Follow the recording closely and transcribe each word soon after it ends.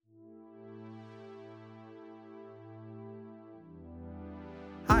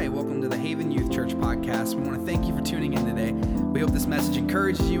Hi, welcome to the Haven Youth Church podcast. We want to thank you for tuning in today. We hope this message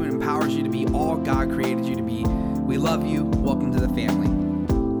encourages you and empowers you to be all God created you to be. We love you. Welcome to the family.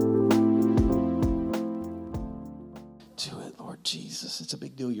 Do it, Lord Jesus. It's a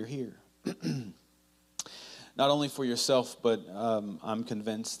big deal you're here. Not only for yourself, but I'm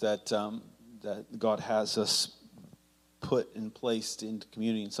convinced that that God has us put and placed into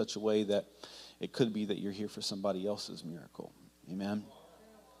community in such a way that it could be that you're here for somebody else's miracle. Amen.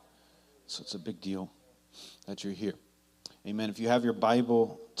 So it's a big deal that you're here. Amen. If you have your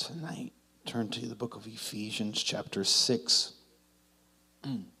Bible tonight, turn to the book of Ephesians chapter 6.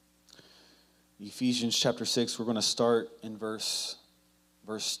 Ephesians chapter 6, we're going to start in verse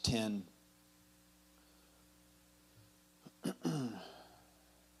 10.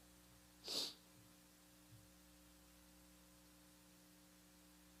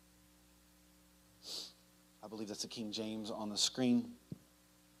 I believe that's the King James on the screen.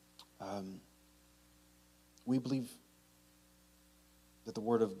 We believe that the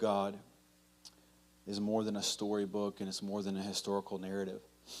Word of God is more than a storybook and it's more than a historical narrative.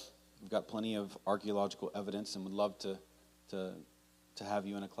 We've got plenty of archaeological evidence and would love to have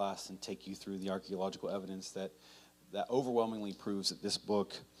you in a class and take you through the archaeological evidence that overwhelmingly proves that this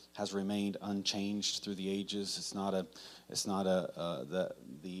book has remained unchanged through the ages. It's not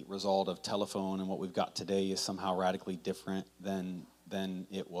the result of telephone, and what we've got today is somehow radically different than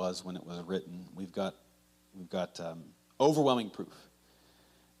it was when it was written. We've got overwhelming proof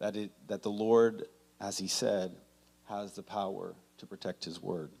that the Lord, as He said, has the power to protect His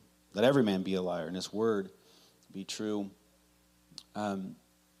word. Let every man be a liar, and His word be true. And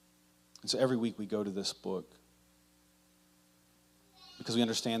so every week we go to this book because we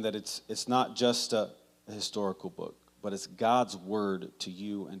understand that it's not just a historical book, but it's God's word to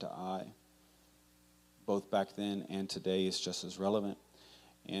you and to I. Both back then and today is just as relevant.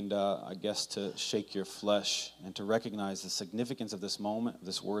 And I guess to shake your flesh and to recognize the significance of this moment, of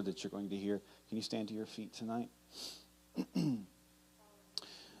this word that you're going to hear. Can you stand to your feet tonight?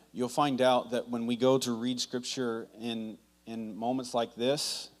 You'll find out that when we go to read Scripture in moments like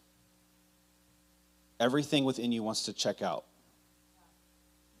this, everything within you wants to check out.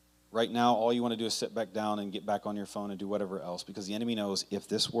 Right now, all you want to do is sit back down and get back on your phone and do whatever else, because the enemy knows if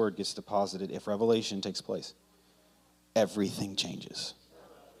this word gets deposited, if revelation takes place, everything changes.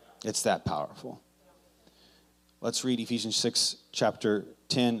 It's that powerful. Let's read Ephesians 6, chapter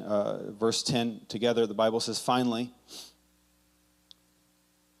 10, verse 10 together. The Bible says, "Finally,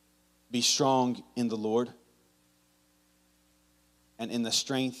 be strong in the Lord and in the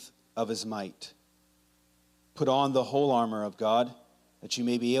strength of His might. Put on the whole armor of God, that you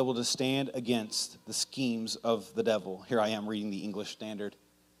may be able to stand against the schemes of the devil." Here I am reading the English Standard.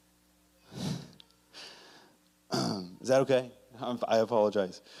 Is that okay? I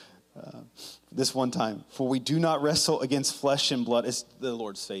apologize. This one time. "For we do not wrestle against flesh and blood." It's the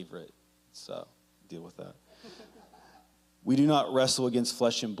Lord's favorite, so deal with that. "We do not wrestle against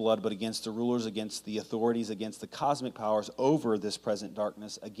flesh and blood, but against the rulers, against the authorities, against the cosmic powers over this present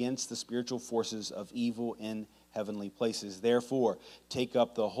darkness, against the spiritual forces of evil in heavenly places. Therefore, take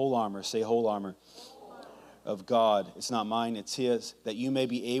up the whole armor," say whole armor, "of God." It's not mine, it's His. "That you may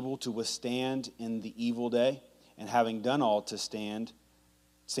be able to withstand in the evil day, and having done all to stand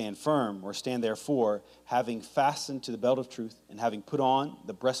firm," or stand therefore, "having fastened to the belt of truth, and having put on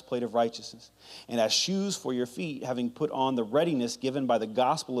the breastplate of righteousness, and as shoes for your feet, having put on the readiness given by the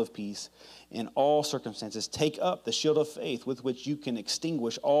gospel of peace. In all circumstances, take up the shield of faith with which you can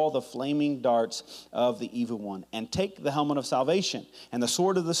extinguish all the flaming darts of the evil one. And take the helmet of salvation and the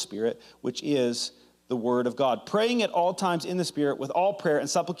sword of the Spirit, which is the word of God. Praying at all times in the Spirit with all prayer and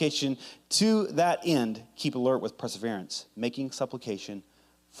supplication. To that end, keep alert with perseverance, making supplication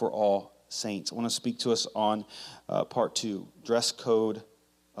for all saints." I want to speak to us on part 2, dress code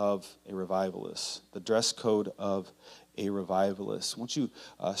of a revivalist. The dress code of a revivalist. Won't you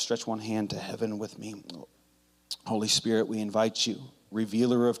stretch one hand to heaven with me? Holy Spirit, we invite you,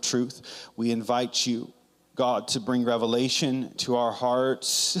 revealer of truth. We invite you, God, to bring revelation to our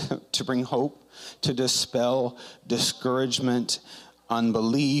hearts, to bring hope, to dispel discouragement,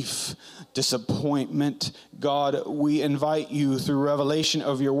 unbelief, disappointment. God, we invite you through revelation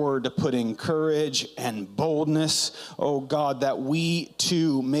of your word to put in courage and boldness, oh God, that we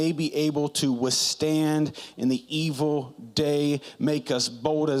too may be able to withstand in the evil day. Make us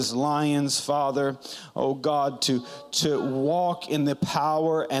bold as lions, Father, oh God, to walk in the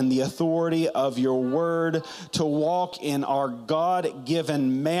power and the authority of your word, to walk in our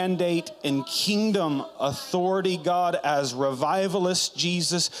God-given mandate and kingdom authority, God, as revivalists,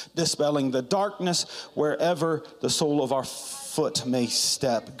 Jesus, dispelling the darkness wherever the sole of our foot may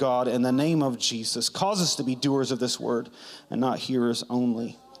step. God, in the name of Jesus, cause us to be doers of this word and not hearers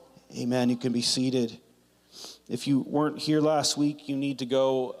only. Amen. You can be seated. If you weren't here last week, you need to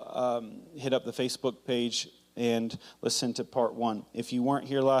go hit up the Facebook page and listen to part 1. If you weren't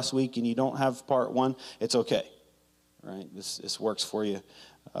here last week and you don't have part 1, it's okay. Right? This works for you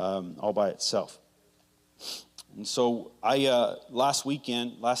all by itself. And so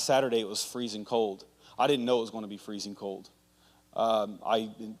last Saturday, it was freezing cold. I didn't know it was going to be freezing cold.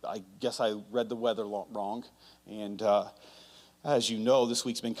 I guess I read the weather wrong. And as you know, this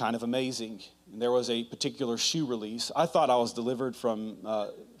week's been kind of amazing. And there was a particular shoe release. I thought I was delivered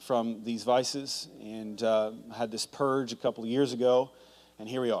from these vices, and had this purge a couple of years ago, and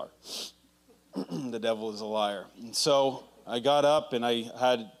here we are. The devil is a liar. And so I got up, and I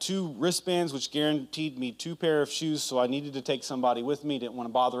had 2 wristbands, which guaranteed me 2 pair of shoes, so I needed to take somebody with me. Didn't want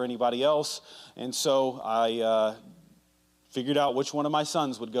to bother anybody else. And so I figured out which one of my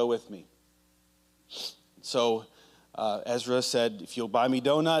sons would go with me. So Ezra said, if you'll buy me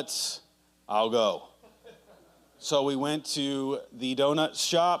donuts, I'll go. So we went to the donut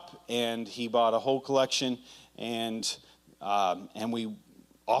shop, and he bought a whole collection, and we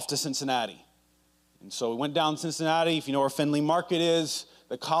off to Cincinnati. And so we went down to Cincinnati. If you know where Findlay Market is,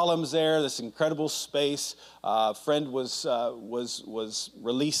 the columns there, this incredible space. Friend was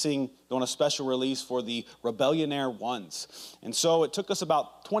doing a special release for the Rebellionaire ones. And so it took us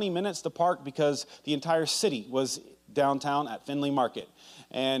about 20 minutes to park because the entire city was downtown at Findlay Market.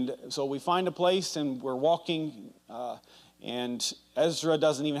 And so we find a place, and we're walking, and Ezra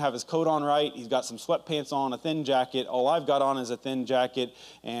doesn't even have his coat on right. He's got some sweatpants on, a thin jacket. All I've got on is a thin jacket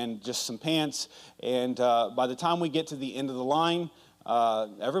and just some pants. And by the time we get to the end of the line,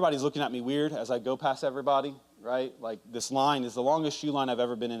 everybody's looking at me weird as I go past everybody, right? Like, this line is the longest shoe line I've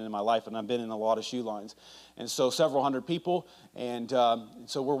ever been in my life, and I've been in a lot of shoe lines. And so several hundred people, and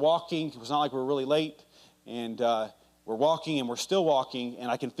so we're walking. It's not like we're really late, and we're walking, and we're still walking, and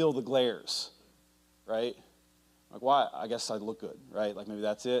I can feel the glares, right? Like, why? I guess I look good, right? Like, maybe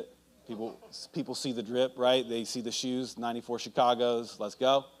that's it. People see the drip, right? They see the shoes, 94 Chicago's, let's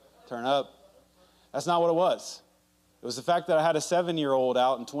go, turn up. That's not what it was. It was the fact that I had a 7-year-old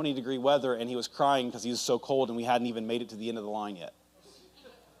out in 20-degree weather, and he was crying because he was so cold, and we hadn't even made it to the end of the line yet.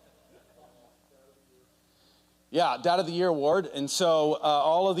 Yeah, Dad of the Year award. And so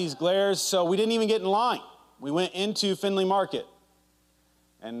all of these glares, so we didn't even get in line. We went into Findlay Market,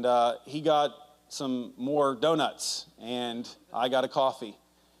 and he got some more donuts, and I got a coffee,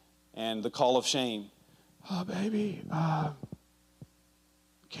 and the call of shame. Oh, baby,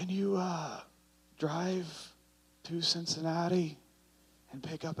 can you drive to Cincinnati and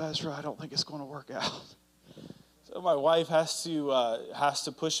pick up Ezra? I don't think it's going to work out. So my wife has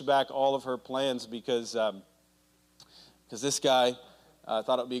to push back all of her plans because this guy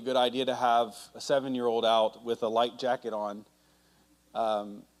thought it would be a good idea to have a 7-year-old out with a light jacket on.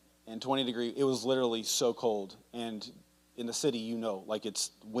 And 20 degree, it was literally so cold. And in the city, you know, like,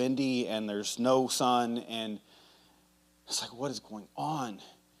 it's windy and there's no sun, and it's like, what is going on?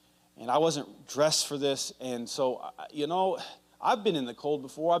 And I wasn't dressed for this. And so, you know, I've been in the cold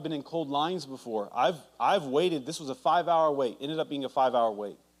before. I've been in cold lines before. I've waited. This was a 5-hour wait. Ended up being a 5-hour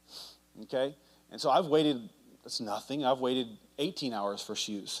wait. Okay? And so I've waited. That's nothing. I've waited 18 hours for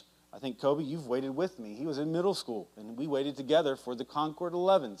shoes. I think, Kobe, you've waited with me. He was in middle school, and we waited together for the Concord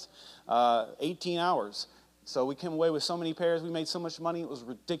 11s, 18 hours. So we came away with so many pairs. We made so much money. It was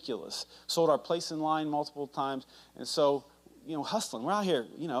ridiculous. Sold our place in line multiple times. And so, you know, hustling. We're out here,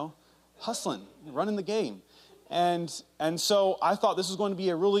 you know, hustling, running the game. And so I thought this was going to be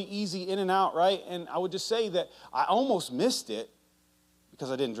a really easy in and out, right? And I would just say that I almost missed it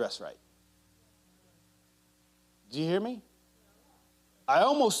because I didn't dress right. Do you hear me? I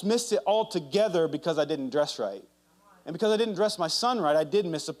almost missed it altogether because I didn't dress right. And because I didn't dress my son right, I did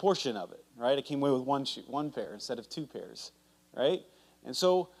miss a portion of it, right? I came away with one pair instead of 2 pairs, right? And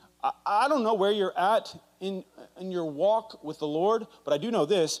so I don't know where you're at in your walk with the Lord, but I do know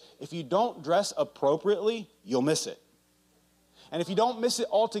this: if you don't dress appropriately, you'll miss it. And if you don't miss it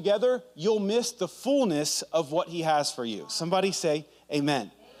altogether, you'll miss the fullness of what he has for you. Somebody say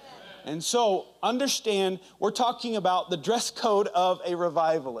amen. And so understand, we're talking about the dress code of a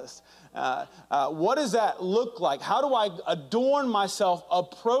revivalist. What does that look like? How do I adorn myself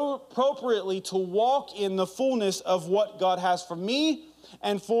appropriately to walk in the fullness of what God has for me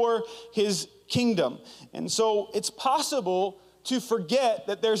and for his kingdom? And so it's possible to forget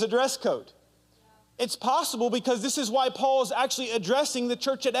that there's a dress code. It's possible because this is why Paul is actually addressing the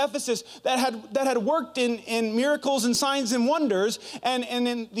church at Ephesus that had worked in miracles and signs and wonders. And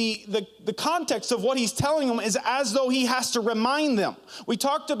in the context of what he's telling them is as though he has to remind them. We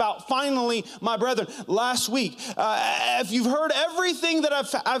talked about, finally, my brethren, last week. If you've heard everything that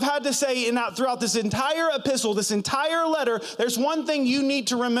I've had to say throughout this entire epistle, this entire letter, there's one thing you need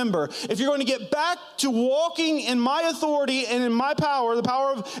to remember. If you're going to get back to walking in my authority and in my power, the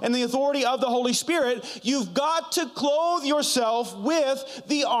power of and the authority of the Holy Spirit, you've got to clothe yourself with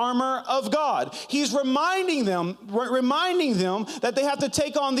the armor of God. He's reminding them that they have to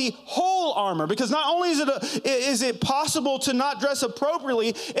take on the whole armor, because not only is it possible to not dress appropriately,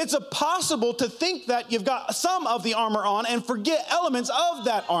 it's possible to think that you've got some of the armor on and forget elements of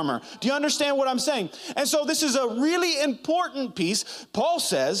that armor. Do you understand what I'm saying? And so this is a really important piece. Paul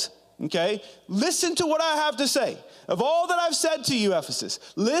says, okay, listen to what I have to say. Of all that I've said to you, Ephesus,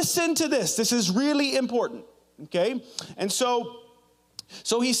 listen to this. This is really important, okay? And so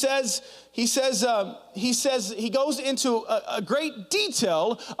he goes into a great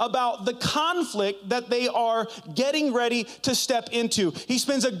detail about the conflict that they are getting ready to step into. He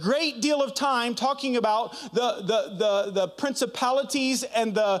spends a great deal of time talking about the principalities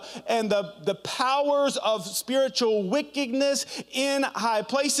and the powers of spiritual wickedness in high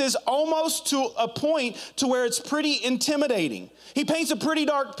places, almost to a point to where it's pretty intimidating. He paints a pretty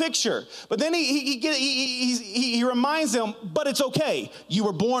dark picture, but then he reminds them, but it's okay. You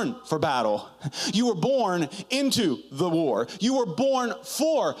were born for battle. You were born into the war. You were born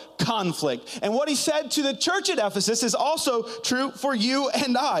for conflict. And what he said to the church at Ephesus is also true for you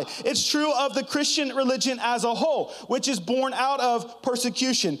and I. It's true of the Christian religion as a whole, which is born out of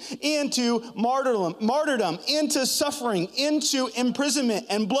persecution, into martyrdom, into suffering, into imprisonment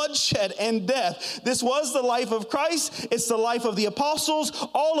and bloodshed and death. This was the life of Christ. It's the life of the apostles,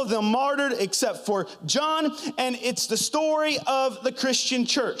 all of them martyred except for John. And it's the story of the Christian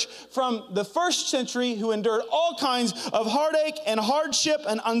church from the first century, who endured all kinds of heartache and hardship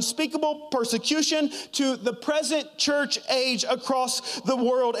and unspeakable persecution, to the present church age across the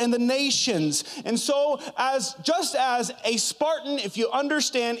world and the nations. And so just as a Spartan, if you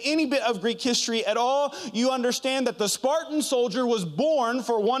understand any bit of Greek history at all, you understand that the Spartan soldier was born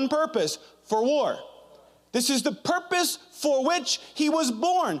for one purpose: for war. This is the purpose for which he was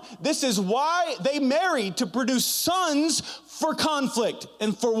born. This is why they married, to produce sons for conflict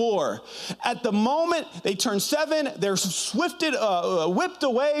and for war. At the moment they turn 7, they're whipped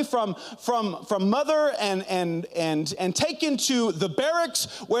away from mother and taken to the barracks,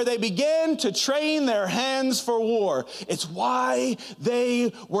 where they begin to train their hands for war. It's why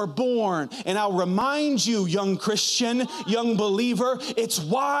they were born. And I'll remind you, young Christian, young believer, it's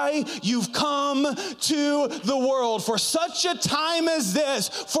why you've come to the world, for such a time as this,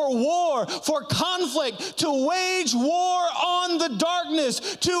 for war, for conflict, to wage war on the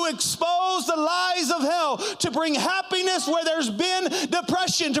darkness, to expose the lies of hell, to bring happiness where there's been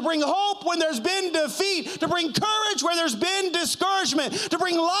depression, to bring hope when there's been defeat, to bring courage where there's been discouragement, to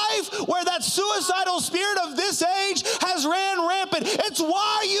bring life where that suicidal spirit of this age has ran rampant. It's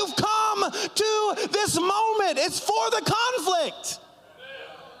why you've come to this moment. It's for the conflict.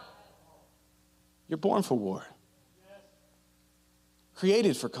 You're born for war.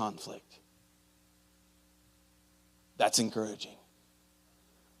 Created for conflict. That's encouraging.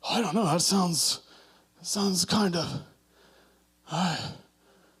 I don't know, that sounds kind of,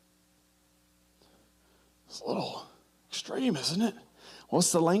 it's a little extreme, isn't it? Well,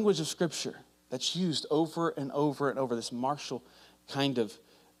 it's the language of Scripture that's used over and over and over, this martial kind of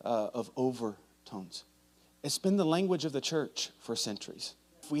overtones. It's been the language of the church for centuries.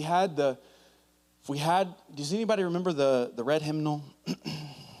 Does anybody remember the red hymnal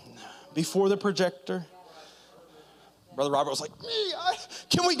before the projector? Brother Robert was like,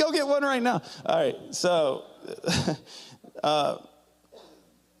 can we go get one right now? All right, so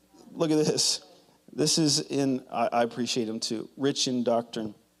look at this. This is I appreciate him too, Rich in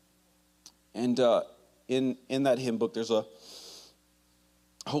Doctrine. And in that hymn book, there's a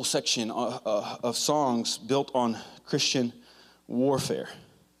whole section of songs built on Christian warfare.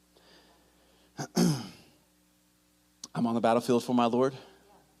 I'm on the battlefield for my Lord.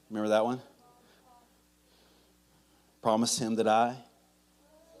 Remember that one? Promise him that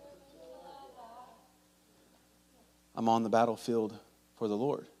I'm on the battlefield for the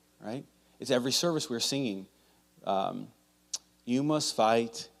Lord, right? It's every service we're singing. You must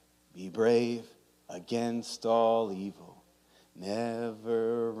fight, be brave against all evil.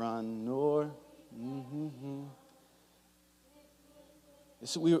 Never run nor... Mm-hmm.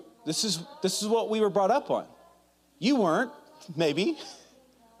 This is what we were brought up on. You weren't, maybe,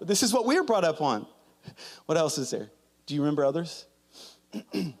 but this is what we were brought up on. What else is there? Do you remember others?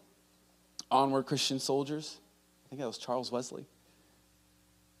 Onward, Christian soldiers. I think that was Charles Wesley.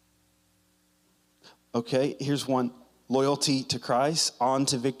 Okay, here's one. Loyalty to Christ, on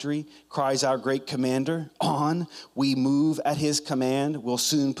to victory, cries our great commander. On, we move at his command, we'll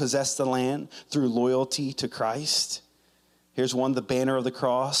soon possess the land through loyalty to Christ. Here's one, the banner of the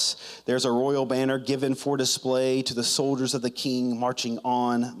cross. There's a royal banner given for display to the soldiers of the king, marching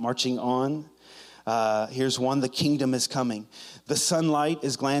on, marching on. Here's one, the kingdom is coming. The sunlight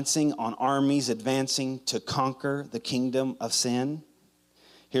is glancing on armies advancing to conquer the kingdom of sin.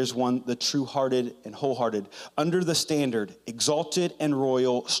 Here's one, the true-hearted and wholehearted. Under the standard, exalted and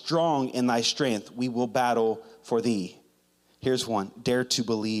royal, strong in thy strength, we will battle for thee. Here's one, dare to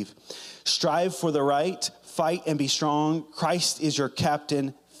believe. Strive for the right, fight and be strong. Christ is your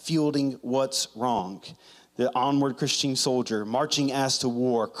captain, fielding what's wrong. The onward Christian soldier, marching as to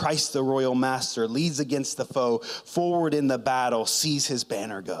war. Christ the royal master, leads against the foe. Forward in the battle, sees his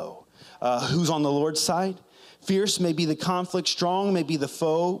banner go. Who's on the Lord's side? Fierce may be the conflict, strong may be the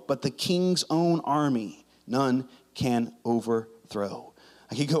foe, but the king's own army none can overthrow.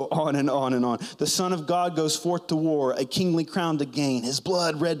 I could go on and on and on. The Son of God goes forth to war, a kingly crown to gain. His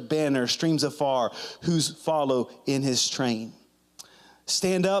blood-red banner streams afar, whose follow in his train.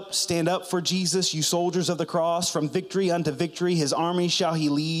 Stand up for Jesus, you soldiers of the cross. From victory unto victory, his army shall he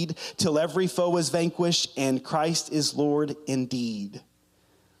lead, till every foe is vanquished, and Christ is Lord indeed.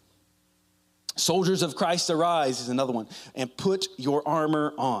 Soldiers of Christ, arise is another one. And put your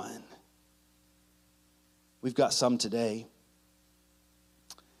armor on. We've got some today.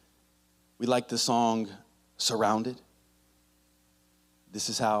 We like the song, Surrounded. This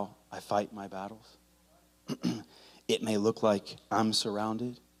is how I fight my battles. It may look like I'm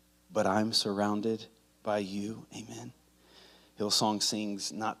surrounded, but I'm surrounded by you. Amen. Hillsong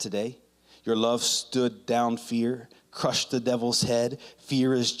sings, not today. Your love stood down fear, crushed the devil's head.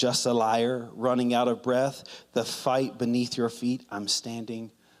 Fear is just a liar, running out of breath. The fight beneath your feet, I'm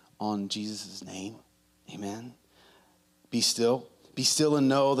standing on Jesus' name. Amen. Be still. Be still and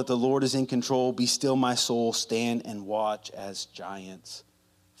know that the Lord is in control. Be still, my soul. Stand and watch as giants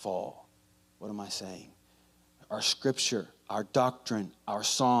fall. What am I saying? Our scripture, our doctrine, our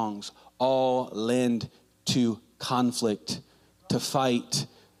songs all lend to conflict, to fight,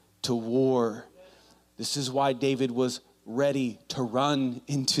 to war. This is why David was ready to run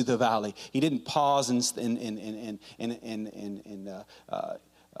into the valley. He didn't pause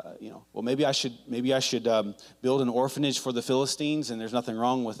well, maybe I should build an orphanage for the Philistines, and there's nothing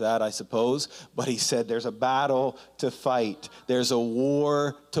wrong with that, I suppose. But he said, there's a battle to fight. There's a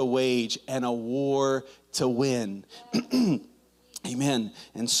war to wage and a war to win. Amen.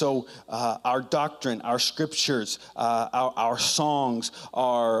 And so our doctrine, our scriptures, our songs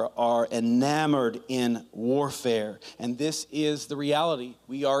are enamored in warfare. And this is the reality.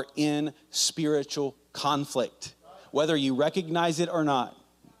 We are in spiritual conflict, whether you recognize it or not.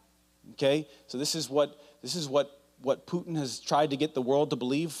 Okay? So this is what Putin has tried to get the world to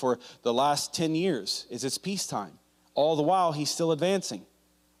believe for the last 10 years, is it's peacetime. All the while, he's still advancing.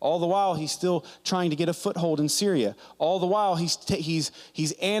 All the while, he's still trying to get a foothold in Syria. All the while,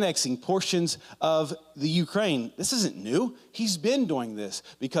 he's annexing portions of the Ukraine. This isn't new. He's been doing this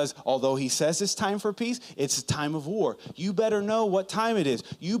because although he says it's time for peace, it's a time of war. You better know what time it is.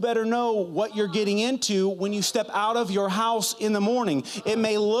 You better know what you're getting into when you step out of your house in the morning. It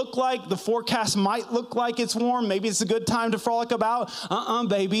may look like, the forecast might look like it's warm. Maybe it's a good time to frolic about.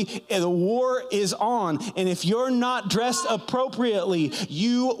 Baby, the war is on. And if you're not dressed appropriately,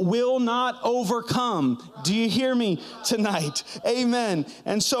 you will not overcome. Do you hear me tonight? Amen.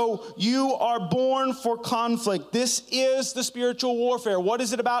 And so you are born for conflict. This is the spiritual warfare. What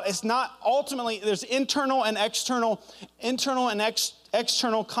is it about? It's not ultimately, there's internal and external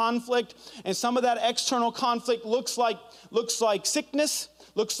conflict. And some of that external conflict looks like sickness,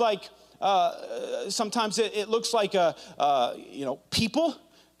 looks like, sometimes it looks like, people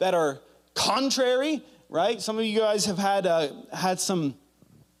that are contrary, right? Some of you guys have had some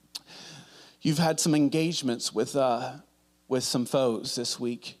engagements with some foes this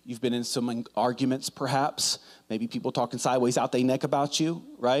week. You've been in some arguments, perhaps. Maybe people talking sideways out their neck about you,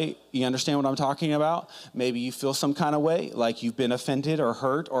 right? You understand what I'm talking about? Maybe you feel some kind of way, like you've been offended or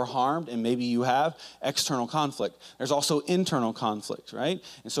hurt or harmed, and maybe you have external conflict. There's also internal conflict, right?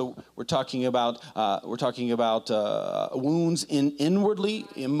 And so we're talking about wounds inwardly,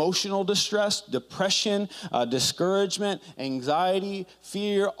 emotional distress, depression, discouragement, anxiety,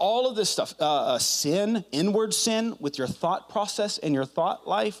 fear, all of this stuff. Sin, inward sin with your thought process and your thought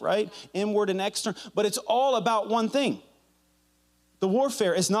life, right? Inward and external. But it's all about one thing. The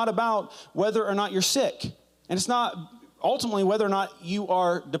warfare is not about whether or not you're sick. And it's not ultimately whether or not you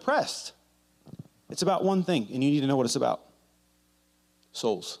are depressed. It's about one thing, and you need to know what it's about.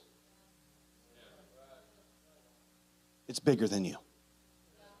 Souls. It's bigger than you.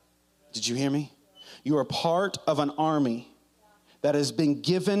 Did you hear me? You are part of an army that has been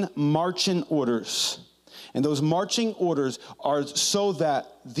given marching orders. And those marching orders are so that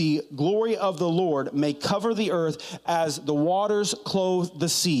the glory of the Lord may cover the earth as the waters clothe the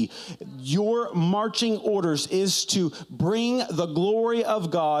sea. Your marching orders is to bring the glory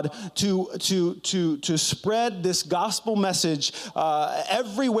of God, to spread this gospel message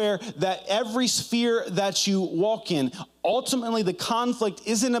everywhere, that every sphere that you walk in. Ultimately, the conflict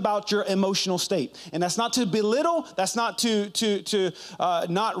isn't about your emotional state. And that's not to belittle, that's not to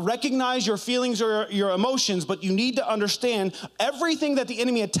not recognize your feelings or your emotions, but you need to understand everything that the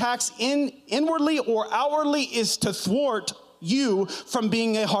enemy attacks inwardly or outwardly is to thwart you from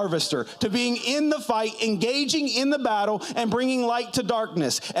being a harvester, to being in the fight, engaging in the battle, and bringing light to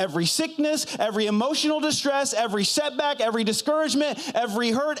darkness. Every sickness, every emotional distress, every setback, every discouragement,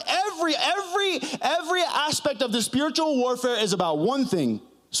 every hurt, every aspect of the spiritual warfare is about one thing: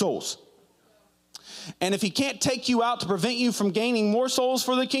 souls. And if he can't take you out to prevent you from gaining more souls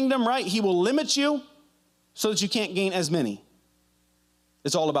for the kingdom, right, he will limit you so that you can't gain as many.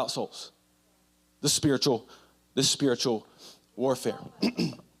 It's all about souls. The spiritual warfare.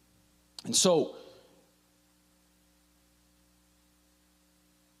 And so,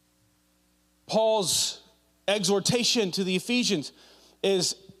 Paul's exhortation to the Ephesians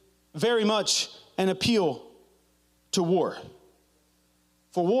is very much an appeal to war,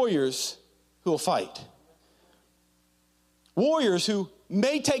 for warriors who will fight. Warriors who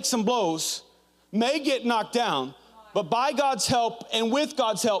may take some blows, may get knocked down, but by God's help and with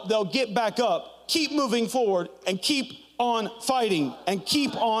God's help, they'll get back up, keep moving forward, and keep on fighting and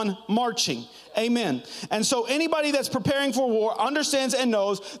keep on marching. Amen. And so anybody that's preparing for war understands and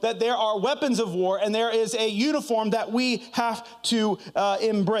knows that there are weapons of war and there is a uniform that we have to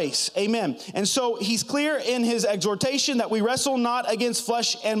embrace. Amen. And so he's clear in his exhortation that we wrestle not against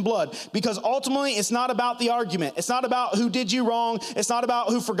flesh and blood, because ultimately it's not about the argument. It's not about who did you wrong. It's not about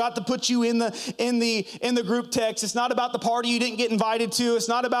who forgot to put you in the group text. It's not about the party you didn't get invited to. It's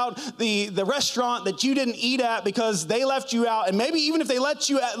not about the restaurant that you didn't eat at because they left you out. And maybe even if they left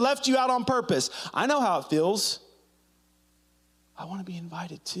you out on purpose. I know how it feels. I want to be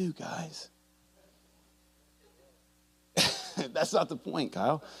invited too, guys. That's not the point,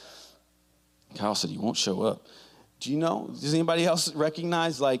 Kyle. Kyle said he won't show up. Do you know, does anybody else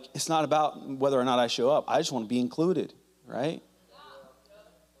recognize, like, it's not about whether or not I show up. I just want to be included, right?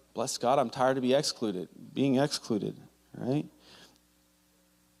 Bless God, I'm tired of being excluded, right?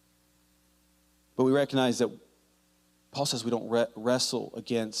 But we recognize that Paul says we don't wrestle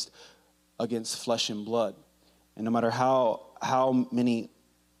against flesh and blood. And no matter how many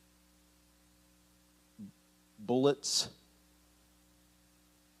bullets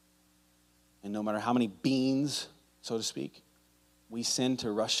and no matter how many beans, so to speak, we send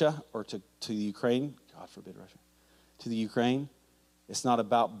to Russia or to the Ukraine, God forbid Russia, to the Ukraine, it's not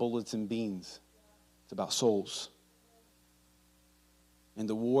about bullets and beans. It's about souls. And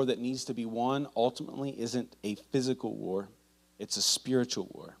the war that needs to be won ultimately isn't a physical war. It's a spiritual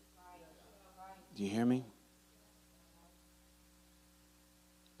war. Do you hear me?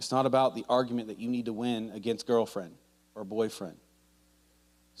 It's not about the argument that you need to win against girlfriend or boyfriend.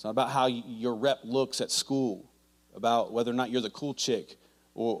 It's not about how your rep looks at school, about whether or not you're the cool chick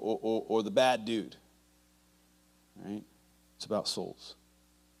or the bad dude. Right? It's about souls.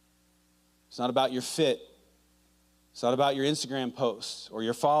 It's not about your fit. It's not about your Instagram posts or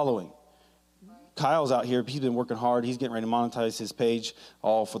your following. Kyle's out here. He's been working hard. He's getting ready to monetize his page,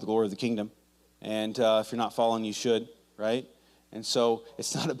 all for the glory of the kingdom. And if you're not following, you should, right? And so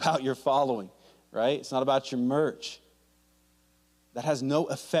it's not about your following, right? It's not about your merch. That has no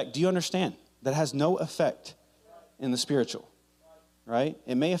effect. Do you understand? That has no effect in the spiritual, right?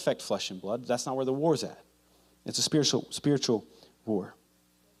 It may affect flesh and blood. But that's not where the war's at. It's a spiritual war.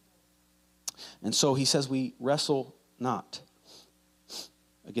 And so he says we wrestle not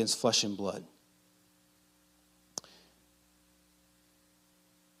against flesh and blood.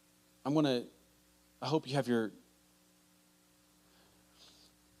 I hope you have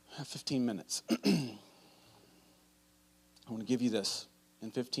 15 minutes. I want to give you this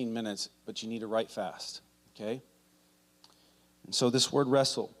in 15 minutes, but you need to write fast, okay? And so this word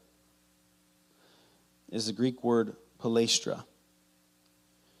wrestle is the Greek word palestra.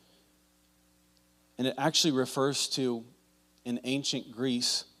 And it actually refers to, in ancient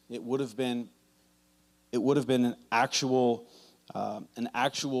Greece, it would have been an actual an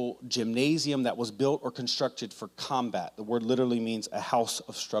actual gymnasium that was built or constructed for combat. The word literally means a house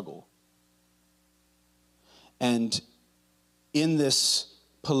of struggle. And in this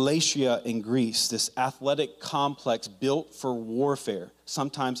Palatria in Greece, this athletic complex built for warfare,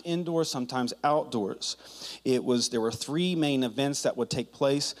 sometimes indoors, sometimes outdoors. There were three main events that would take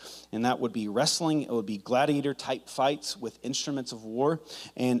place, and that would be wrestling, it would be gladiator-type fights with instruments of war,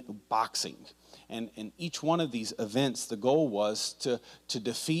 and boxing. And in each one of these events, the goal was to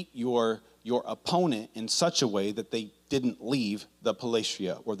defeat your opponent in such a way that they didn't leave the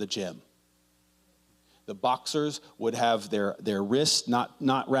Palatria or the gym. The boxers would have their wrists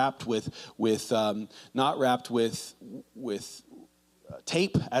not wrapped with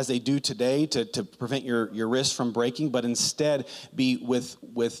tape as they do today to prevent your wrist from breaking, but instead be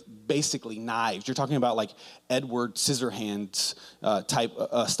with basically knives. You're talking about like Edward Scissorhands type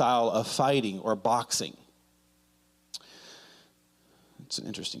style of fighting or boxing. It's an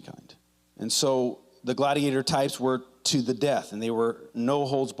interesting kind. And so the gladiator types were to the death, and they were no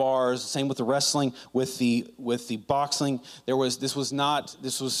holds bars. Same with the wrestling, with the boxing.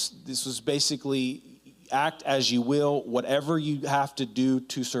 This was basically act as you will. Whatever you have to do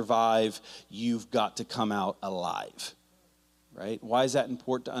to survive, you've got to come out alive. Right? Why is that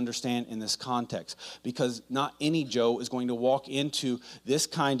important to understand in this context? Because not any Joe is going to walk into this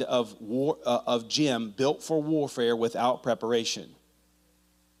kind of gym built for warfare without preparation.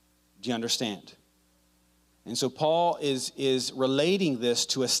 Do you understand? And so Paul is relating this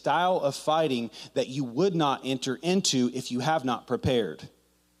to a style of fighting that you would not enter into if you have not prepared.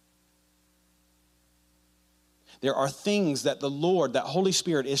 There are things that the Lord, that Holy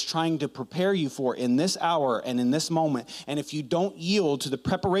Spirit is trying to prepare you for in this hour and in this moment. And if you don't yield to the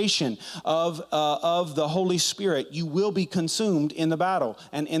preparation of the Holy Spirit, you will be consumed in the battle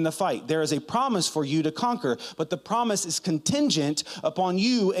and in the fight. There is a promise for you to conquer, but the promise is contingent upon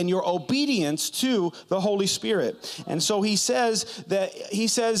you and your obedience to the Holy Spirit. And so he says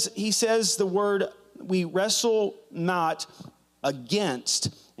the word, we wrestle not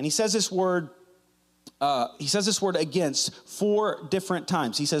against, and he says this word against 4 different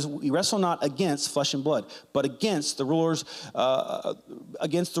times. He says, we wrestle not against flesh and blood, but against the rulers, I'm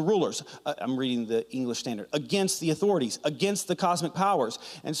reading the English Standard, against the authorities, against the cosmic powers.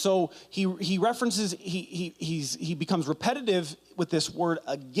 And so he references, he becomes repetitive with this word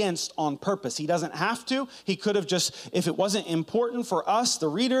against on purpose. He doesn't have to. He could have just, if it wasn't important for us, the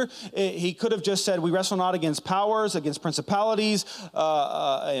reader, he could have just said, we wrestle not against powers, against principalities,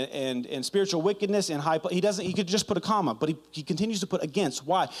 and spiritual wickedness in high places. He could just put a comma, but he continues to put against.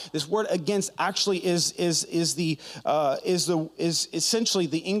 Why? This word against actually is essentially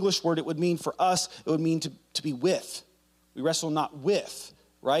the English word it would mean for us. It would mean to be with. We wrestle not with.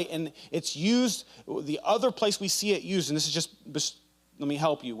 Right? And it's used, the other place we see it used, and this is just let me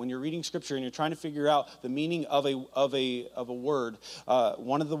help you. When you're reading scripture and you're trying to figure out the meaning of a word,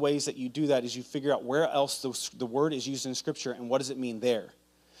 one of the ways that you do that is you figure out where else the word is used in scripture and what does it mean there.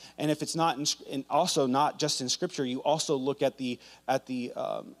 And if it's not, and also not just in scripture, you also look at the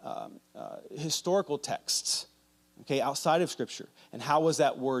historical texts, okay, outside of scripture. And how was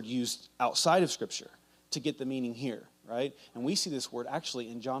that word used outside of scripture to get the meaning here? Right? And we see this word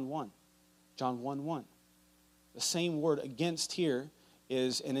actually in John 1. John 1:1. The same word against here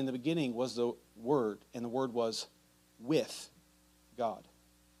is, and in the beginning was the Word, and the Word was with God.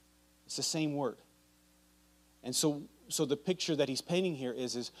 It's the same word. And so the picture that he's painting here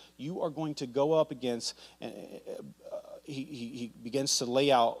is you are going to go up against, he begins to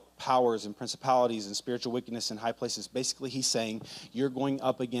lay out powers and principalities and spiritual wickedness in high places. Basically, he's saying you're going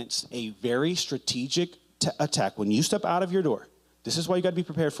up against a very strategic attack. When you step out of your door, this is why you got to be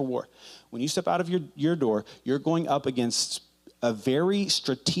prepared for war. When you step out of your door, you're going up against a very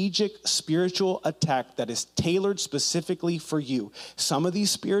strategic spiritual attack that is tailored specifically for you. Some of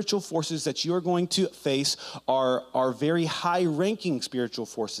these spiritual forces that you are going to face are very high-ranking spiritual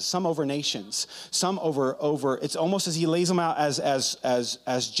forces. Some over nations, some over. It's almost as he lays them out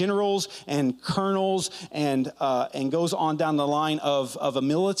as generals and colonels, and goes on down the line of a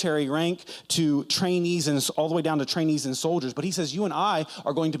military rank to trainees and all the way down to trainees and soldiers. But he says you and I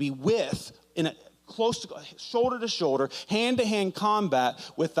are going to be in a close to shoulder to shoulder, hand to hand combat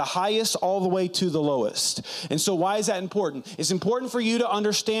with the highest all the way to the lowest. And so why is that important? It's important for you to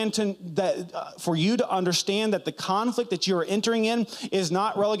understand that the conflict that you are entering in is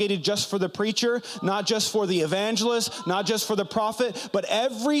not relegated just for the preacher, not just for the evangelist, not just for the prophet, but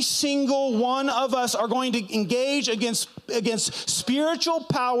every single one of us are going to engage against against spiritual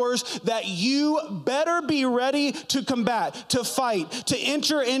powers that you better be ready to combat, to fight, to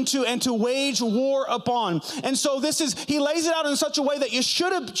enter into, and to wage war upon. And so he lays it out in such a way that you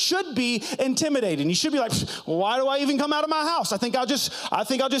should be intimidated. You should be like, well, why do I even come out of my house? I think I'll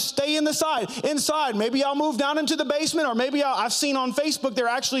just stay inside. Maybe I'll move down into the basement, or maybe I've seen on Facebook they're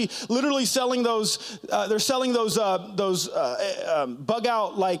actually literally selling those. They're selling those bug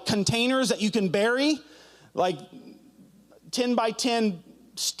out like containers that you can bury, like 10 by 10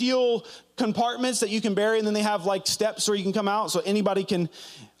 steel compartments that you can bury, and then they have like steps where you can come out, so anybody can.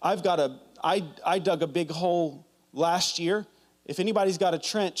 I dug a big hole last year. If anybody's got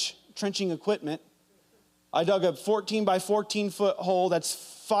trenching equipment, I dug a 14 by 14 foot hole that's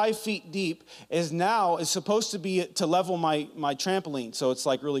 5 feet deep. Is supposed to be to level my trampoline. So it's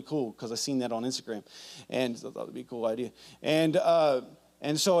like really cool because I seen that on Instagram, and I thought that'd be a cool idea. And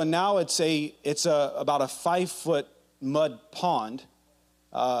now it's about a 5 foot mud pond,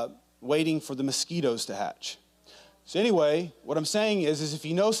 waiting for the mosquitoes to hatch. So anyway, what I'm saying is if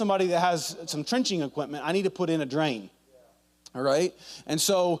you know somebody that has some trenching equipment, I need to put in a drain. All right. And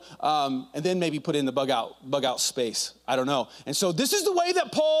so, and then maybe put in the bug out space. I don't know. And so this is the way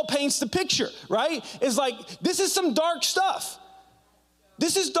that Paul paints the picture, right? Is like, this is some dark stuff.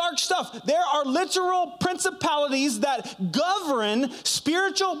 This is dark stuff. There are literal principalities that govern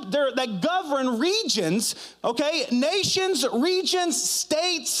that govern regions, okay? Nations, regions,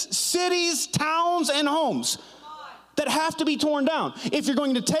 states, cities, towns, and homes that have to be torn down. If you're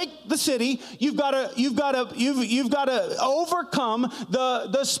going to take the city, you've got to overcome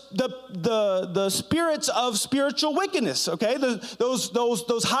the spirits of spiritual wickedness. Okay,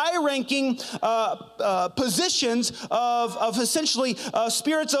 those high-ranking positions of essentially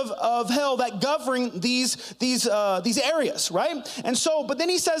spirits of hell that govern these areas, right? And so, but then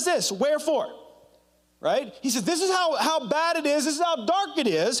he says this: wherefore. Right? He says this is how bad it is. This is how dark it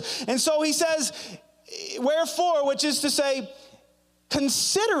is. And so he says, wherefore, which is to say,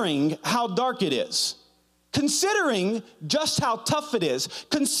 considering how dark it is, considering just how tough it is,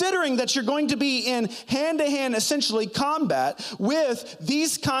 considering that you're going to be in hand-to-hand, essentially, combat with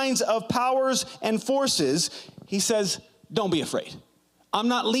these kinds of powers and forces, he says, don't be afraid. I'm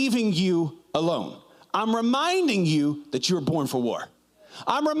not leaving you alone. I'm reminding you that you were born for war.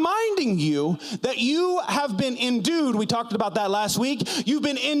 I'm reminding you that you have been endued. We talked about that last week. You've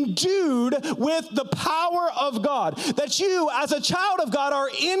been endued with the power of God. That you, as a child of God, are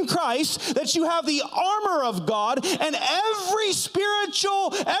in Christ. That you have the armor of God. And every spiritual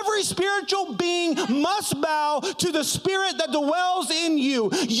being must bow to the spirit that dwells in you.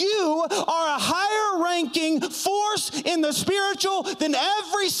 You are a higher ranking force in the spiritual than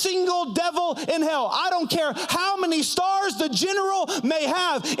every single devil in hell. I don't care how many stars the general may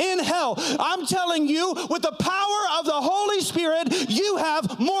have in hell. I'm telling you, with the power of the Holy Spirit, you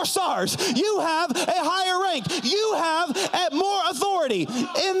have more stars. You have a higher rank. You have more authority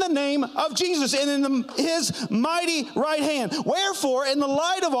in the name of Jesus and in his mighty right hand. Wherefore, in the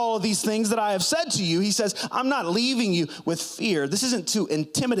light of all of these things that I have said to you, he says, I'm not leaving you with fear. This isn't to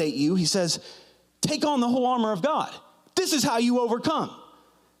intimidate you. He says, take on the whole armor of God. This is how you overcome.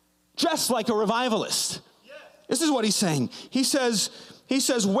 Dress like a revivalist. This is what he's saying. He says,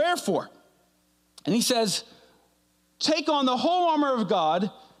 wherefore? And he says, take on the whole armor of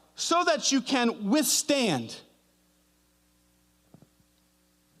God so that you can withstand.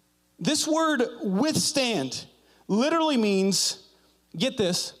 This word withstand literally means, get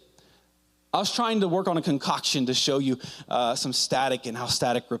this, I was trying to work on a concoction to show you some static and how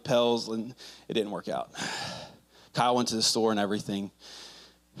static repels, and it didn't work out. Kyle went to the store and everything.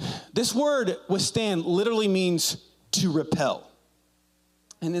 This word withstand literally means to repel.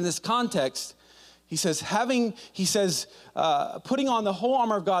 And in this context, he says, putting on the whole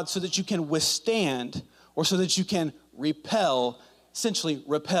armor of God so that you can withstand, or so that you can repel, essentially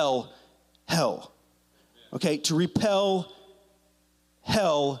repel hell. Okay, to repel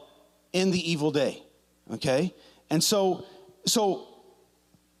hell in the evil day. Okay? And so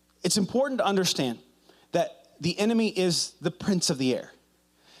it's important to understand that the enemy is the prince of the air.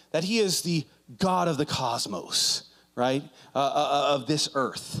 That he is the God of the cosmos, right? Of this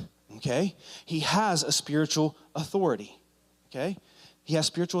earth, okay? He has a spiritual authority, okay? He has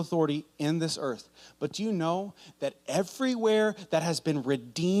spiritual authority in this earth. But do you know that everywhere that has been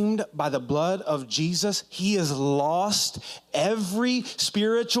redeemed by the blood of Jesus, he has lost every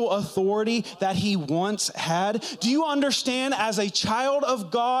spiritual authority that he once had? Do you understand as a child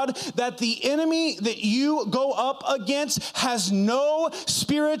of God that the enemy that you go up against has no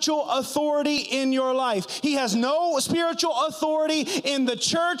spiritual authority in your life? He has no spiritual authority in the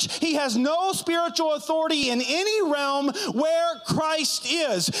church. He has no spiritual authority in any realm where Christ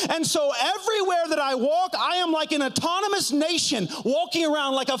is. And so everywhere that I walk, I am like an autonomous nation walking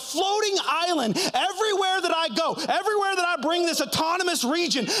around like a floating island. Everywhere that I go, everywhere that I bring this autonomous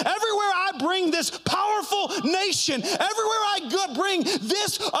region, everywhere I bring this powerful nation, everywhere I bring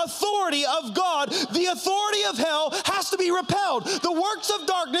this authority of God, the authority of hell has to be repelled. The works of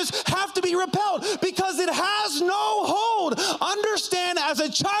darkness have to be repelled because it has no hold. Understand, as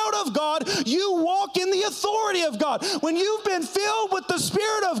a child of God, you walk in the authority of God. When you've been filled with the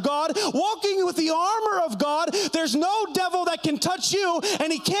Spirit of God, walking with the armor of God, there's no devil that can touch you,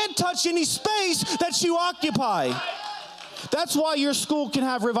 and he can't touch any space that you occupy. That's why your school can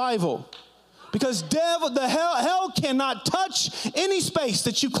have revival. Because hell cannot touch any space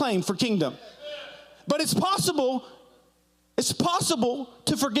that you claim for kingdom. But it's possible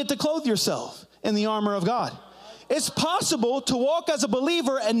to forget to clothe yourself in the armor of God. It's possible to walk as a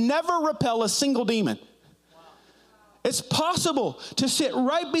believer and never repel a single demon. It's possible to sit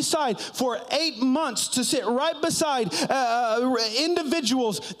right beside, for 8 months, to sit right beside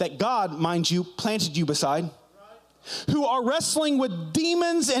individuals that God, mind you, planted you beside, who are wrestling with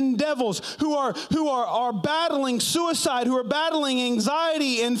demons and devils, who are battling suicide, who are battling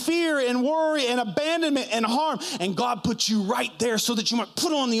anxiety and fear and worry and abandonment and harm. And God put you right there so that you might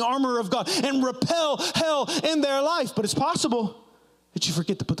put on the armor of God and repel hell in their life. But it's possible that you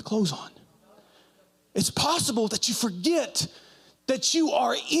forget to put the clothes on. It's possible that you forget that you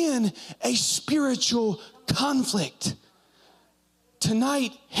are in a spiritual conflict.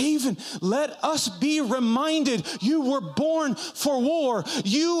 Tonight, Haven, let us be reminded you were born for war.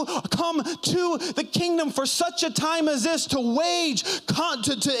 You come to the kingdom for such a time as this to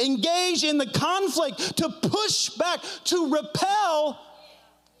to engage in the conflict, to push back, to repel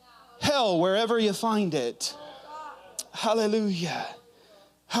hell wherever you find it. Hallelujah.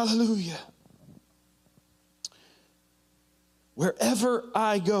 Hallelujah. Wherever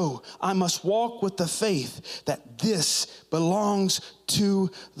I go, I must walk with the faith that this belongs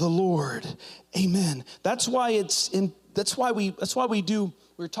to the Lord. Amen. That's why we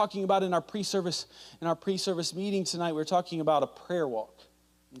were talking about in our pre-service meeting tonight, we were talking about a prayer walk.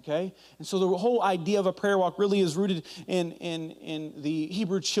 Okay? And so the whole idea of a prayer walk really is rooted in the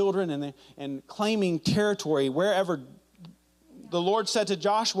Hebrew children and claiming territory wherever. The Lord said to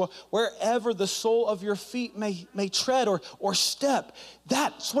Joshua, wherever the sole of your feet may tread or step,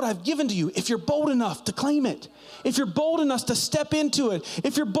 that's what I've given to you. If you're bold enough to claim it, if you're bold enough to step into it,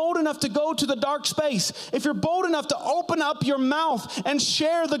 if you're bold enough to go to the dark space, if you're bold enough to open up your mouth and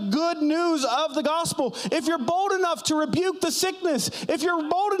share the good news of the gospel, if you're bold enough to rebuke the sickness, if you're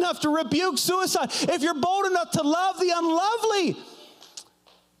bold enough to rebuke suicide, if you're bold enough to love the unlovely,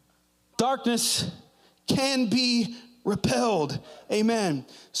 darkness can be repelled. Amen.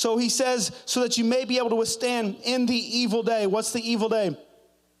 So he says, so that you may be able to withstand in the evil day. What's the evil day?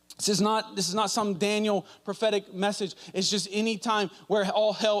 This is not some Daniel prophetic message. It's just any time where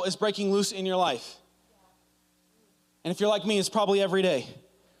all hell is breaking loose in your life. And if you're like me, it's probably every day.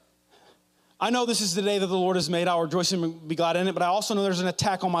 I know this is the day that the Lord has made. I'll rejoice and be glad in it. But I also know there's an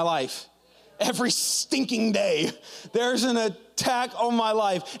attack on my life. Every stinking day, there's an attack on my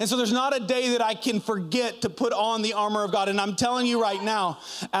life. And so there's not a day that I can forget to put on the armor of God. And I'm telling you right now,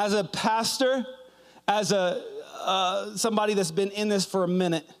 as a pastor, as somebody that's been in this for a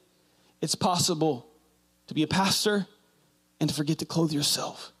minute, it's possible to be a pastor and to forget to clothe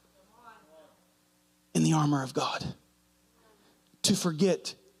yourself in the armor of God. To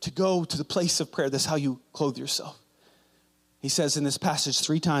forget to go to the place of prayer. That's how you clothe yourself. He says in this passage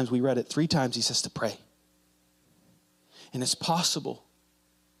 3 times, we read it 3 times, he says to pray. And it's possible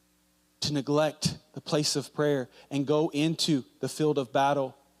to neglect the place of prayer and go into the field of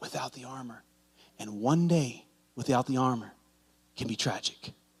battle without the armor. And one day without the armor can be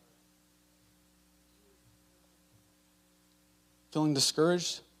tragic. Feeling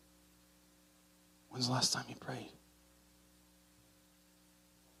discouraged? When's the last time you prayed?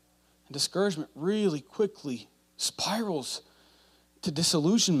 And discouragement really quickly spirals to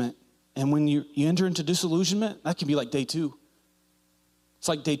disillusionment. And when you enter into disillusionment, that can be like day 2. It's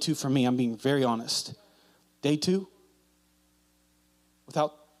like day 2 for me. I'm being very honest. Day 2,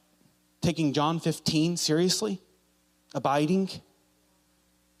 without taking John 15 seriously, abiding.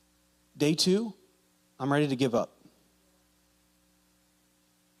 Day 2, I'm ready to give up.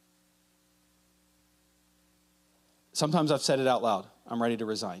 Sometimes I've said it out loud. I'm ready to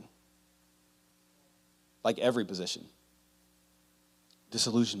resign. Like every position.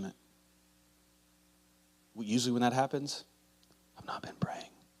 Disillusionment. Usually when that happens, I've not been praying.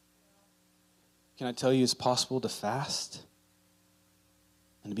 Can I tell you it's possible to fast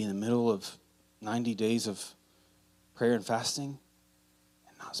and to be in the middle of 90 days of prayer and fasting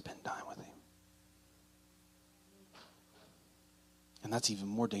and not spend time with him? And that's even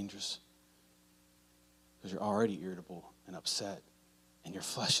more dangerous because you're already irritable and upset and your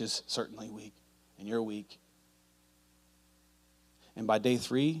flesh is certainly weak and you're weak. And by day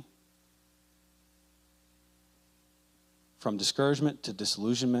 3, from discouragement to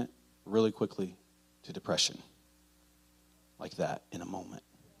disillusionment, really quickly to depression. Like that in a moment.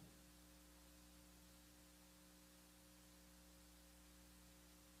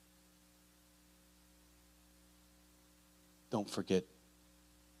 Don't forget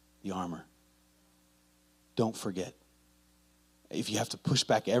the armor. Don't forget. If you have to push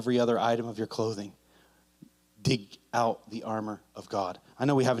back every other item of your clothing, dig out the armor of God. I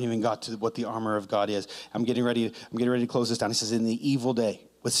know we haven't even got to what the armor of God is. I'm getting ready to close this down. He says, in the evil day,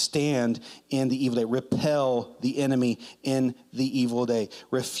 withstand in the evil day. Repel the enemy in the evil day.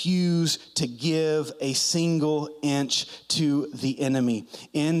 Refuse to give a single inch to the enemy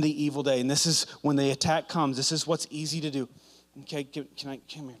in the evil day. And this is when the attack comes. This is what's easy to do. Okay, come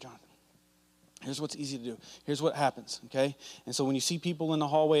here, Jonathan. Here's what's easy to do. Here's what happens, okay? And so when you see people in the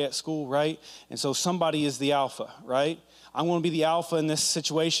hallway at school, right? And so somebody is the alpha, right? I'm going to be the alpha in this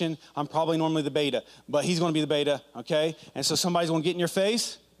situation. I'm probably normally the beta, but he's going to be the beta, okay? And so somebody's going to get in your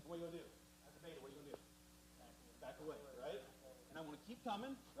face. What are you going to do? As the beta, what are you going to do? Back away, right? And I'm going to keep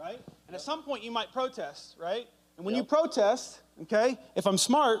coming, right? And at some point you might protest, right? And when you protest, okay, if I'm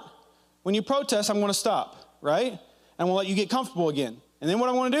smart, when you protest, I'm going to stop, right? And I'm going to let you get comfortable again. And then what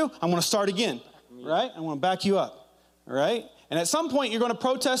I'm going to do, I'm going to start again. Right? I'm going to back you up. All right? And at some point, you're going to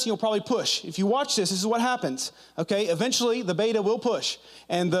protest and you'll probably push. If you watch this is what happens. Okay? Eventually, the beta will push.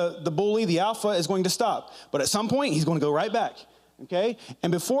 And the bully, the alpha, is going to stop. But at some point, he's going to go right back. Okay?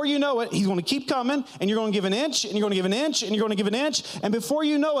 And before you know it, he's going to keep coming. And you're going to give an inch. And you're going to give an inch. And you're going to give an inch. And before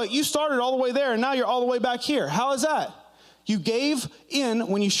you know it, you started all the way there. And now you're all the way back here. How is that? You gave in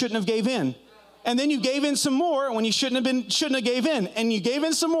when you shouldn't have gave in. And then you gave in some more when you shouldn't have gave in. And you gave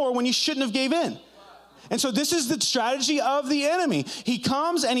in some more when you shouldn't have gave in. And so this is the strategy of the enemy. He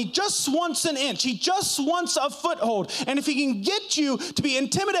comes and he just wants an inch. He just wants a foothold. And if he can get you to be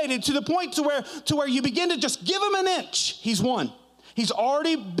intimidated to the point to where you begin to just give him an inch, he's won. He's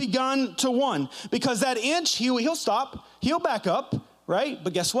already begun to win. Because that inch, he'll stop. He'll back up, right?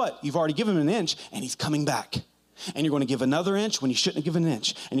 But guess what? You've already given him an inch and he's coming back. And you're going to give another inch when you shouldn't have given an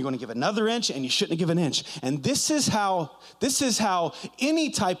inch. And you're going to give another inch and you shouldn't have given an inch. And this is how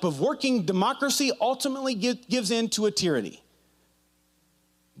any type of working democracy ultimately gives in to a tyranny.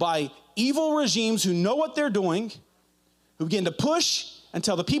 By evil regimes who know what they're doing, who begin to push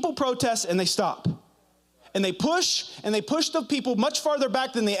until the people protest and they stop. And they push the people much farther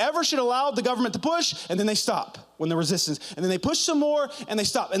back than they ever should allow the government to push, and then they stop when the resistance. And then they push some more and they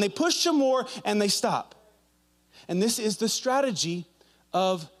stop. And they push some more and they stop. And this is the strategy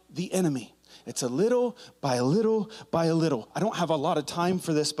of the enemy. It's a little by a little by a little. I don't have a lot of time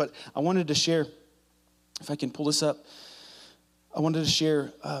for this, but I wanted to share, if I can pull this up, I wanted to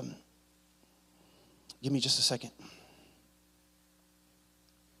share, give me just a second.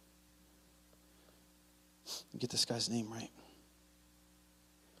 Get this guy's name right.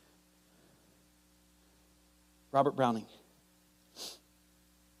 Robert Browning.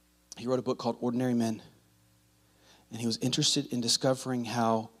 He wrote a book called Ordinary Men. And he was interested in discovering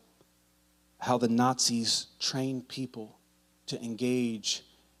how the Nazis trained people to engage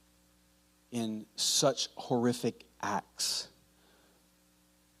in such horrific acts.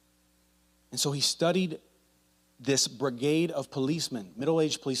 And so he studied this brigade of policemen,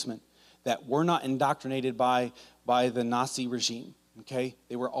 middle-aged policemen, that were not indoctrinated by the Nazi regime. Okay?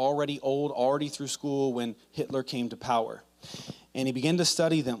 They were already old, already through school when Hitler came to power. And he began to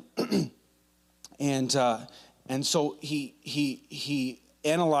study them. And so he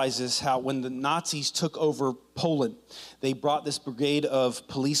analyzes how when the Nazis took over Poland, they brought this brigade of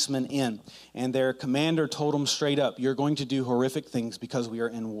policemen in. And their commander told them straight up, you're going to do horrific things because we are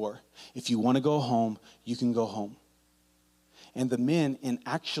in war. If you want to go home, you can go home. And the men, in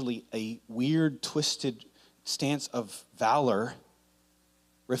actually a weird, twisted stance of valor,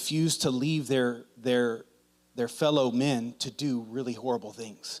 refused to leave their fellow men to do really horrible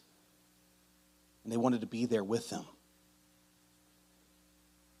things. And they wanted to be there with them.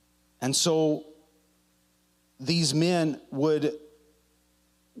 And so these men would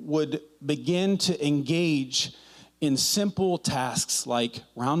begin to engage in simple tasks like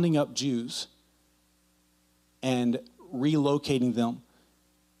rounding up Jews and relocating them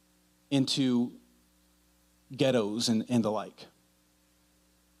into ghettos and the like,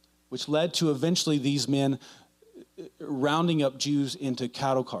 which led to eventually these men rounding up Jews into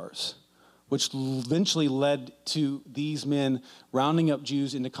cattle cars, which eventually led to these men rounding up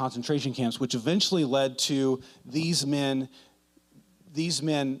Jews into concentration camps, which eventually led to these men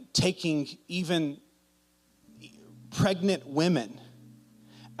taking even pregnant women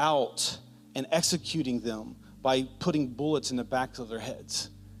out and executing them by putting bullets in the backs of their heads.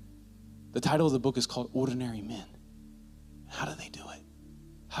 The title of the book is called Ordinary Men. How do they do it?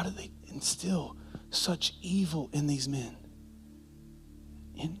 How do they instill such evil in these men?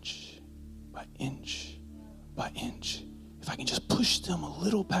 Inch by inch by inch. If I can just push them a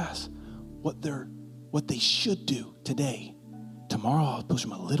little past what they should do today, tomorrow I'll push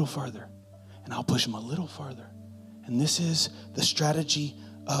them a little further, and I'll push them a little further. And this is the strategy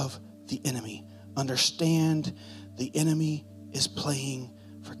of the enemy. Understand, the enemy is playing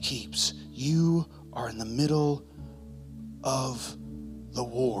for keeps. You are in the middle of the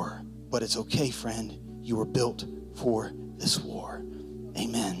war, but it's okay, friend. You were built for this war.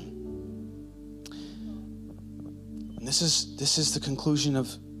 Amen. And this is the conclusion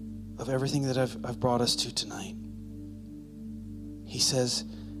of everything that I've brought us to tonight. He says,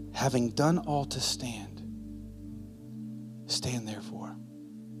 having done all to stand therefore.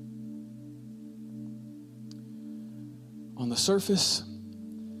 On the surface,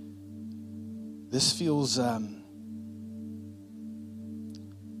 this feels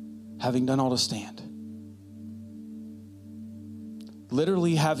having done all to stand.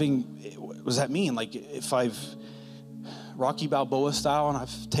 Literally having, what does that mean? Like if I've Rocky Balboa style, and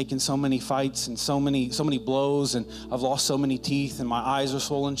I've taken so many fights and so many blows, and I've lost so many teeth, and my eyes are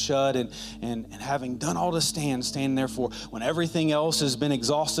swollen shut, and having done all to stand therefore, when everything else has been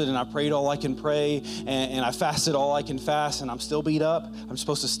exhausted, and I prayed all I can pray, and I fasted all I can fast, and I'm still beat up, I'm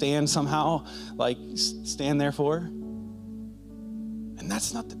supposed to stand somehow, like stand therefore. And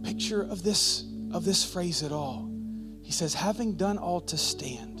that's not the picture of this phrase at all. He says, having done all to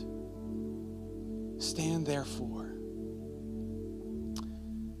stand therefore.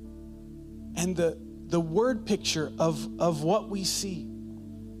 And the word picture of what we see,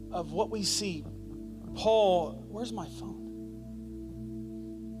 Paul, where's my phone?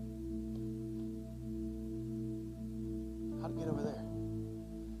 How to get over there?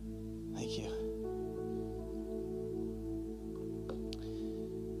 Thank you.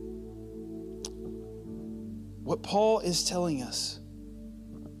 What Paul is telling us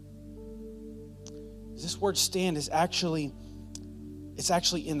is this word stand is actually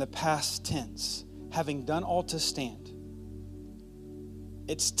in the past tense, having done all to stand.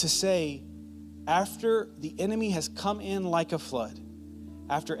 It's to say, after the enemy has come in like a flood,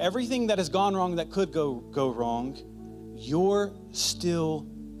 after everything that has gone wrong that could go wrong, you're still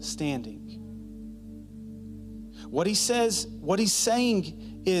standing. What he's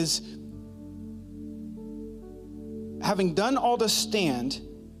saying is, having done all to stand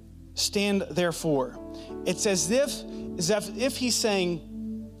therefore. It's as if he's saying,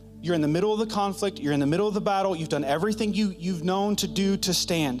 you're in the middle of the conflict, you're in the middle of the battle, you've done everything you've known to do to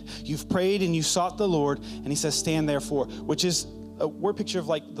stand. You've prayed and you sought the Lord, and he says, stand therefore, which is a word picture of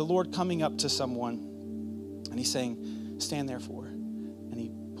like the Lord coming up to someone, and he's saying, stand therefore. And he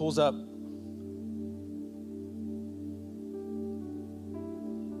pulls up.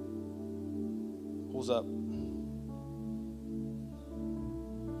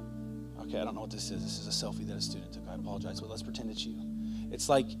 Okay, I don't know what this is. This is a selfie that a student took. I apologize, but let's pretend it's you. It's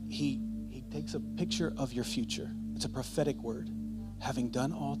like he takes a picture of your future. It's a prophetic word. Having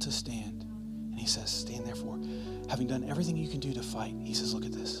done all to stand. And he says, stand therefore. Having done everything you can do to fight, he says, look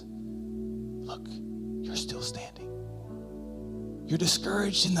at this. Look, you're still standing. You're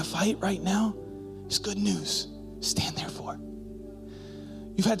discouraged in the fight right now. It's good news. Stand therefore.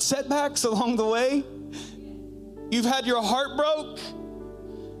 You've had setbacks along the way. You've had your heart broke.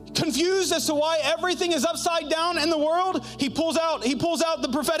 Confused as to why everything is upside down in the world. He pulls out the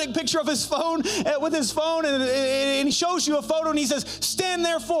prophetic picture of his phone with his phone, and he shows you a photo, and he says, stand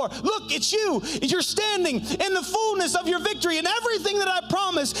therefore. Look, it's you. You're standing in the fullness of your victory, and everything that I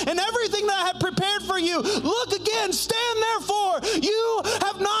promised and everything that I had prepared for you. Look again, stand therefore. You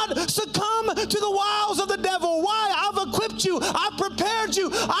have not succumbed to the wiles of the devil. Why? I've equipped you. I've prepared you.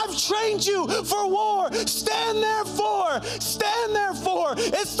 I've trained you for war. Stand therefore. Stand therefore.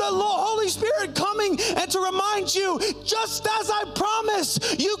 It's the Holy Spirit coming and to remind remind you, just as I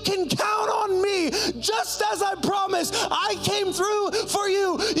promised, you can count on me. Just as I promised, I came through for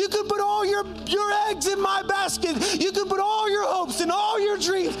you. You can put all your eggs in my basket. You can put all your hopes and all your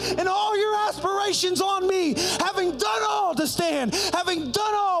dreams and all your aspirations on me. Having done all to stand, having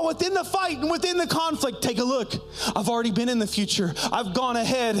done all within the fight and within the conflict, take a look. I've already been in the future. I've gone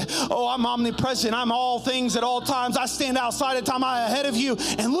ahead. Oh, I'm omnipresent. I'm all things at all times. I stand outside of time. I'm ahead of you.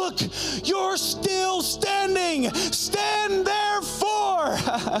 And look, you're still standing. Stand therefore.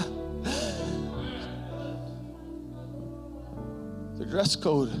 The dress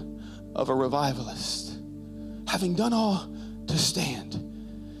code of a revivalist. Having done all to stand.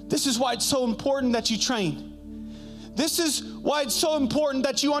 This is why it's so important that you train. This is why it's so important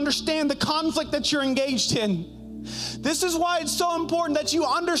that you understand the conflict that you're engaged in. This is why it's so important that you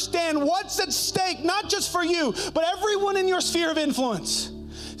understand what's at stake, not just for you, but everyone in your sphere of influence.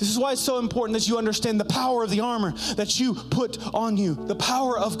 This is why it's so important that you understand the power of the armor that you put on you, the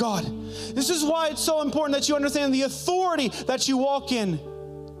power of God. This is why it's so important that you understand the authority that you walk in,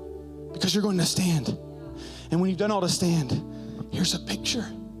 because you're going to stand. And when you've done all to stand, here's a picture.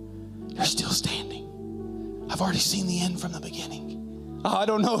 You're still standing. I've already seen the end from the beginning. Oh, I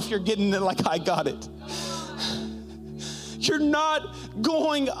don't know if you're getting it like I got it. You're not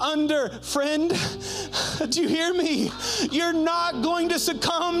going under, friend. Do you hear me? You're not going to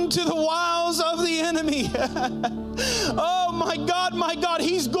succumb to the wiles of the enemy. Oh my God,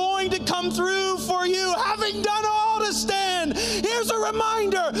 he's going to come through for you, having done all to stand. Here's a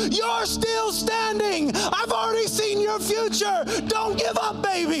reminder, you're still standing. I've already seen your future. Don't give up,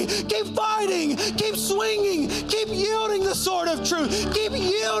 baby. Keep fighting, keep swinging, keep yielding the sword of truth, keep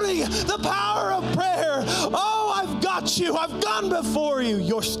yielding the power of prayer. Oh, I've got you. I've gone before you.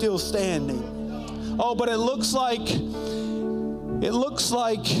 You're still standing. Oh, but it looks like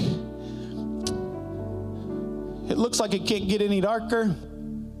it can't get any darker.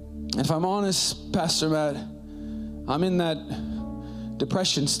 And if I'm honest, Pastor Matt, I'm in that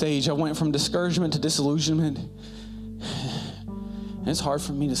depression stage. I went from discouragement to disillusionment. And it's hard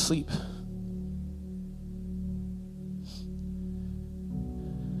for me to sleep.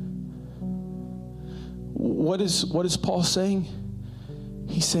 What is Paul saying?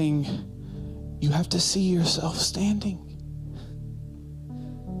 He's saying, you have to see yourself standing.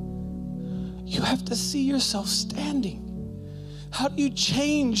 You have to see yourself standing. How do you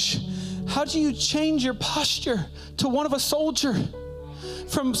change your posture to one of a soldier?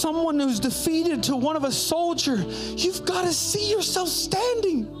 From someone who's defeated to one of a soldier, you've got to see yourself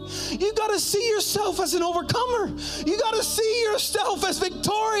standing. You've got to see yourself as an overcomer. You got to see yourself as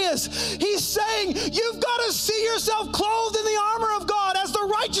victorious. He's saying you've got to see yourself clothed in the armor of God, as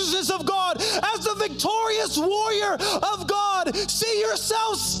the righteousness of God, as the victorious warrior of God. See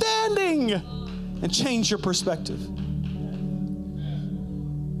yourself standing and change your perspective.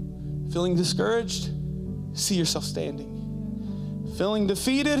 Feeling discouraged? See yourself standing. Feeling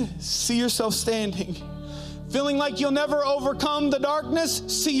defeated? See yourself standing. Feeling like you'll never overcome the darkness?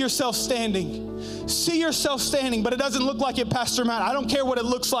 See yourself standing. See yourself standing, but it doesn't look like it, Pastor Matt. I don't care what it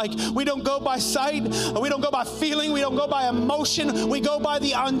looks like. We don't go by sight. We don't go by feeling. We don't go by emotion. We go by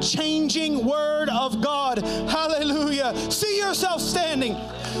the unchanging word of God. Hallelujah. See yourself standing.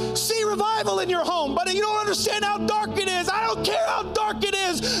 See revival in your home, but you don't understand how dark it is. I don't care how dark it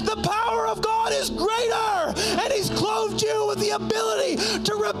is. The power of God is greater, and he's clothed you with the ability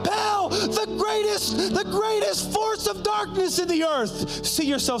to repel the greatest force of darkness in the earth. See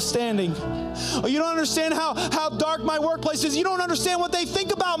yourself standing. Oh, you don't understand how dark my workplace is. You don't understand what they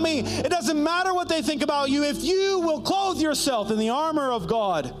think about me. It doesn't matter what they think about you. If you will clothe yourself in the armor of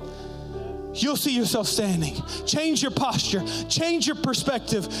God, you'll see yourself standing. Change your posture. Change your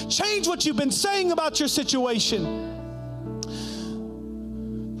perspective. Change what you've been saying about your situation.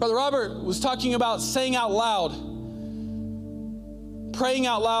 Brother Robert was talking about saying out loud, praying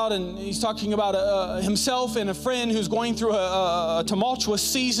out loud, and he's talking about himself and a friend who's going through a tumultuous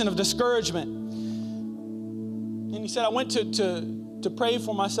season of discouragement. And he said, I went to pray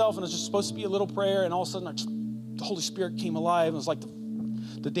for myself, and it was just supposed to be a little prayer, and all of a sudden the Holy Spirit came alive. It was like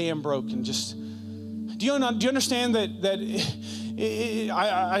the dam broke, and just, do you understand that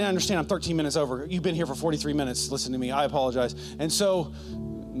I understand I'm 13 minutes over. You've been here for 43 minutes. Listen to me. I apologize. And so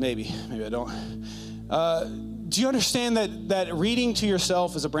maybe I don't. Do you understand that reading to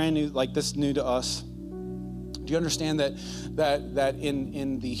yourself is a brand new, like this new to us? Do you understand that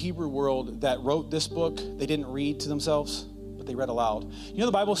in the Hebrew world that wrote this book, they didn't read to themselves, but they read aloud. You know,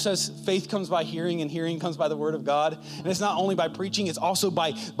 the Bible says faith comes by hearing and hearing comes by the word of God. And it's not only by preaching, it's also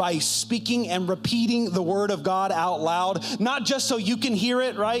by speaking and repeating the word of God out loud. Not just so you can hear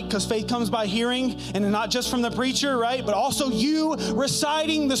it, right? Because faith comes by hearing, and not just from the preacher, right? But also you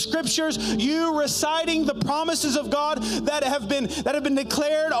reciting the scriptures, you reciting the promises of God that have been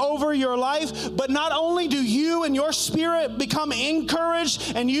declared over your life. But not only do you and your spirit become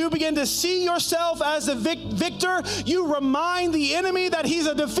encouraged and you begin to see yourself as a victor, you remind the enemy that he's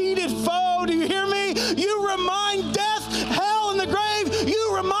a defeated foe. Do you hear me? You remind death, hell, and the grave.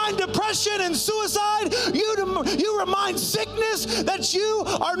 You remind depression and suicide. You remind sickness that you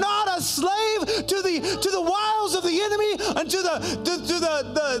are not a slave to the wiles of the enemy and to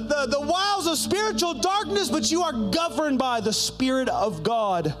the wiles of spiritual darkness, but you are governed by the Spirit of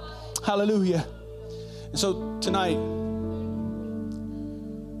God. Hallelujah. And so tonight,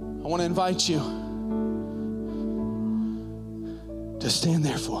 I want to invite you to stand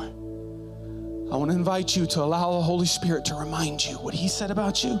there for. I want to invite you to allow the Holy Spirit to remind you what He said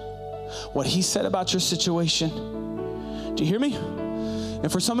about you, what He said about your situation. Do you hear me?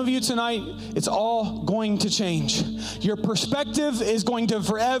 And for some of you tonight, it's all going to change. Your perspective is going to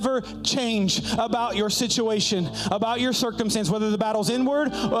forever change about your situation, about your circumstance, whether the battle's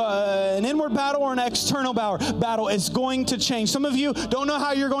inward, an inward battle or an external battle. It's going to change. Some of you don't know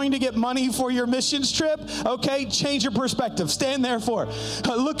how you're going to get money for your missions trip. Okay, change your perspective. Stand there for it.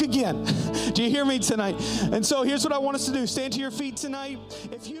 Look again. Do you hear me tonight? And so here's what I want us to do. Stand to your feet tonight.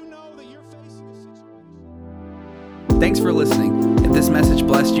 If you know that you're facing a situation. Thanks for listening. If this message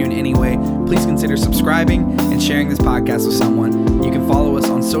blessed you in any way, please consider subscribing and sharing this podcast with someone. You can follow us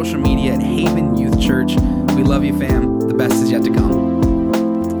on social media at Haven Youth Church. We love you, fam. The best is yet to come.